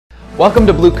Welcome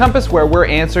to Blue Compass, where we're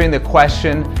answering the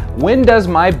question, when does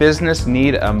my business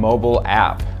need a mobile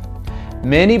app?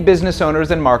 Many business owners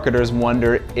and marketers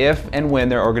wonder if and when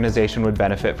their organization would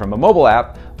benefit from a mobile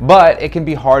app, but it can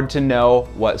be hard to know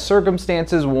what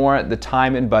circumstances warrant the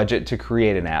time and budget to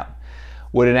create an app.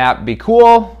 Would an app be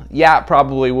cool? Yeah, it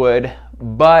probably would,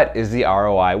 but is the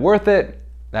ROI worth it?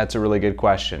 That's a really good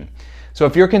question. So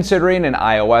if you're considering an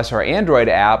iOS or Android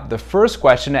app, the first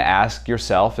question to ask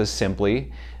yourself is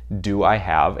simply, do I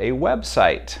have a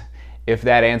website? If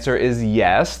that answer is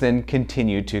yes, then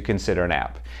continue to consider an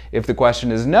app. If the question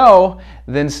is no,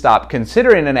 then stop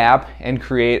considering an app and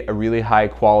create a really high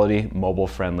quality mobile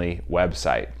friendly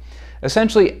website.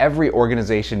 Essentially, every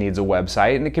organization needs a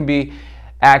website, and it can be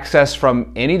accessed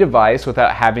from any device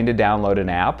without having to download an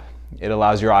app. It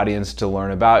allows your audience to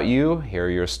learn about you, hear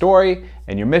your story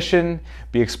and your mission,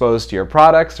 be exposed to your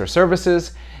products or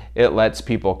services. It lets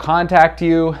people contact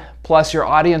you. Plus, your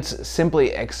audience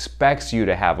simply expects you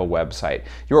to have a website.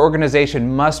 Your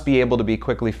organization must be able to be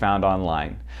quickly found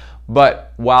online.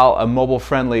 But while a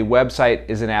mobile-friendly website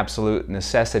is an absolute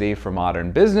necessity for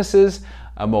modern businesses,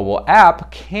 a mobile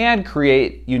app can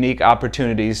create unique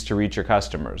opportunities to reach your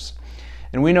customers.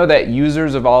 And we know that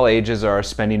users of all ages are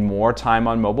spending more time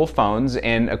on mobile phones,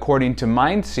 and according to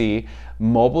Mindsee,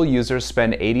 mobile users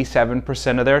spend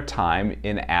 87% of their time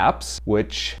in apps,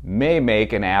 which may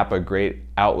make an app a great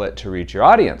outlet to reach your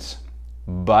audience.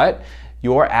 But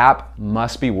your app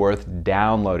must be worth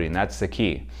downloading. That's the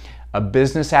key. A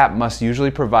business app must usually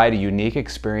provide a unique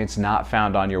experience not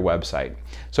found on your website.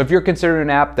 So if you're considering an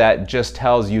app that just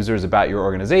tells users about your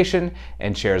organization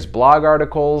and shares blog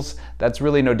articles, that's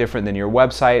really no different than your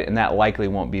website, and that likely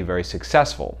won't be very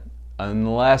successful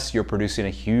unless you're producing a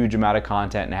huge amount of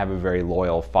content and have a very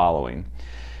loyal following.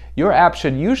 Your app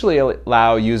should usually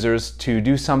allow users to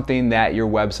do something that your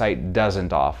website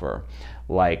doesn't offer,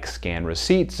 like scan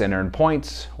receipts and earn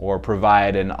points, or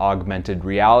provide an augmented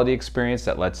reality experience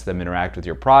that lets them interact with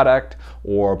your product,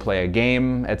 or play a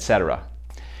game, etc.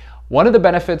 One of the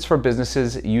benefits for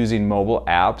businesses using mobile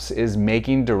apps is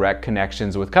making direct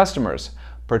connections with customers,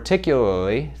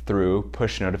 particularly through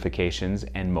push notifications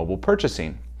and mobile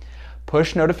purchasing.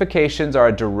 Push notifications are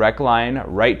a direct line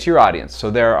right to your audience,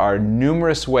 so there are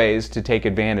numerous ways to take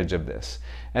advantage of this.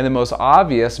 And the most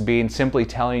obvious being simply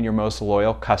telling your most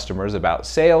loyal customers about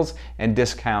sales and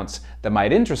discounts that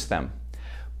might interest them.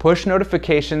 Push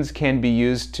notifications can be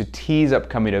used to tease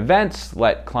upcoming events,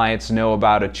 let clients know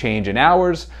about a change in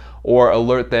hours, or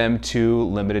alert them to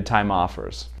limited time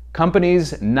offers.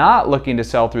 Companies not looking to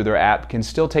sell through their app can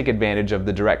still take advantage of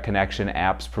the direct connection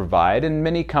apps provide, and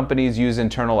many companies use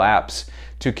internal apps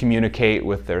to communicate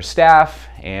with their staff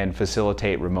and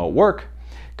facilitate remote work.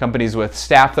 Companies with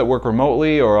staff that work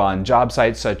remotely or on job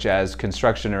sites such as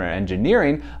construction or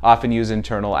engineering often use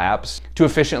internal apps to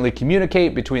efficiently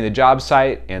communicate between the job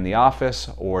site and the office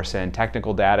or send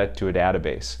technical data to a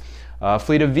database. A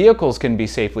fleet of vehicles can be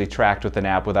safely tracked with an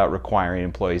app without requiring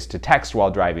employees to text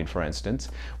while driving, for instance.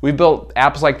 We've built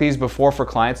apps like these before for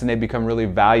clients, and they become really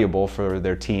valuable for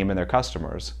their team and their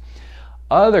customers.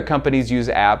 Other companies use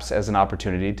apps as an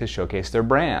opportunity to showcase their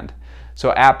brand.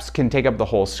 So apps can take up the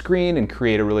whole screen and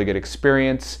create a really good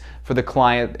experience for the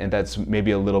client, and that's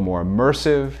maybe a little more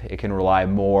immersive. It can rely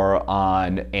more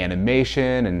on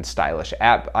animation and stylish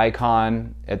app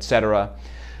icon, etc.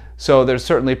 So there's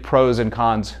certainly pros and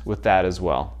cons with that as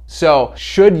well. So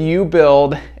should you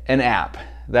build an app?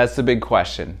 That's the big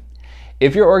question.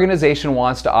 If your organization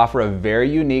wants to offer a very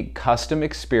unique custom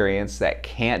experience that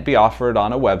can't be offered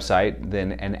on a website,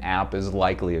 then an app is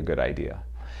likely a good idea.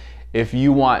 If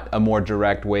you want a more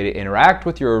direct way to interact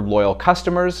with your loyal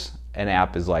customers, an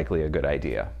app is likely a good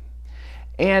idea.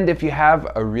 And if you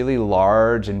have a really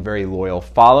large and very loyal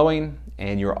following,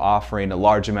 and you're offering a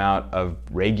large amount of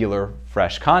regular,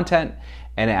 fresh content,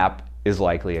 an app is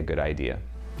likely a good idea.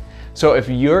 So if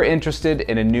you're interested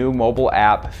in a new mobile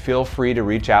app, feel free to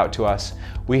reach out to us.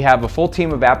 We have a full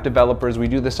team of app developers. We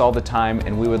do this all the time,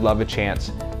 and we would love a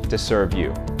chance to serve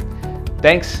you.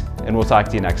 Thanks, and we'll talk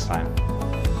to you next time.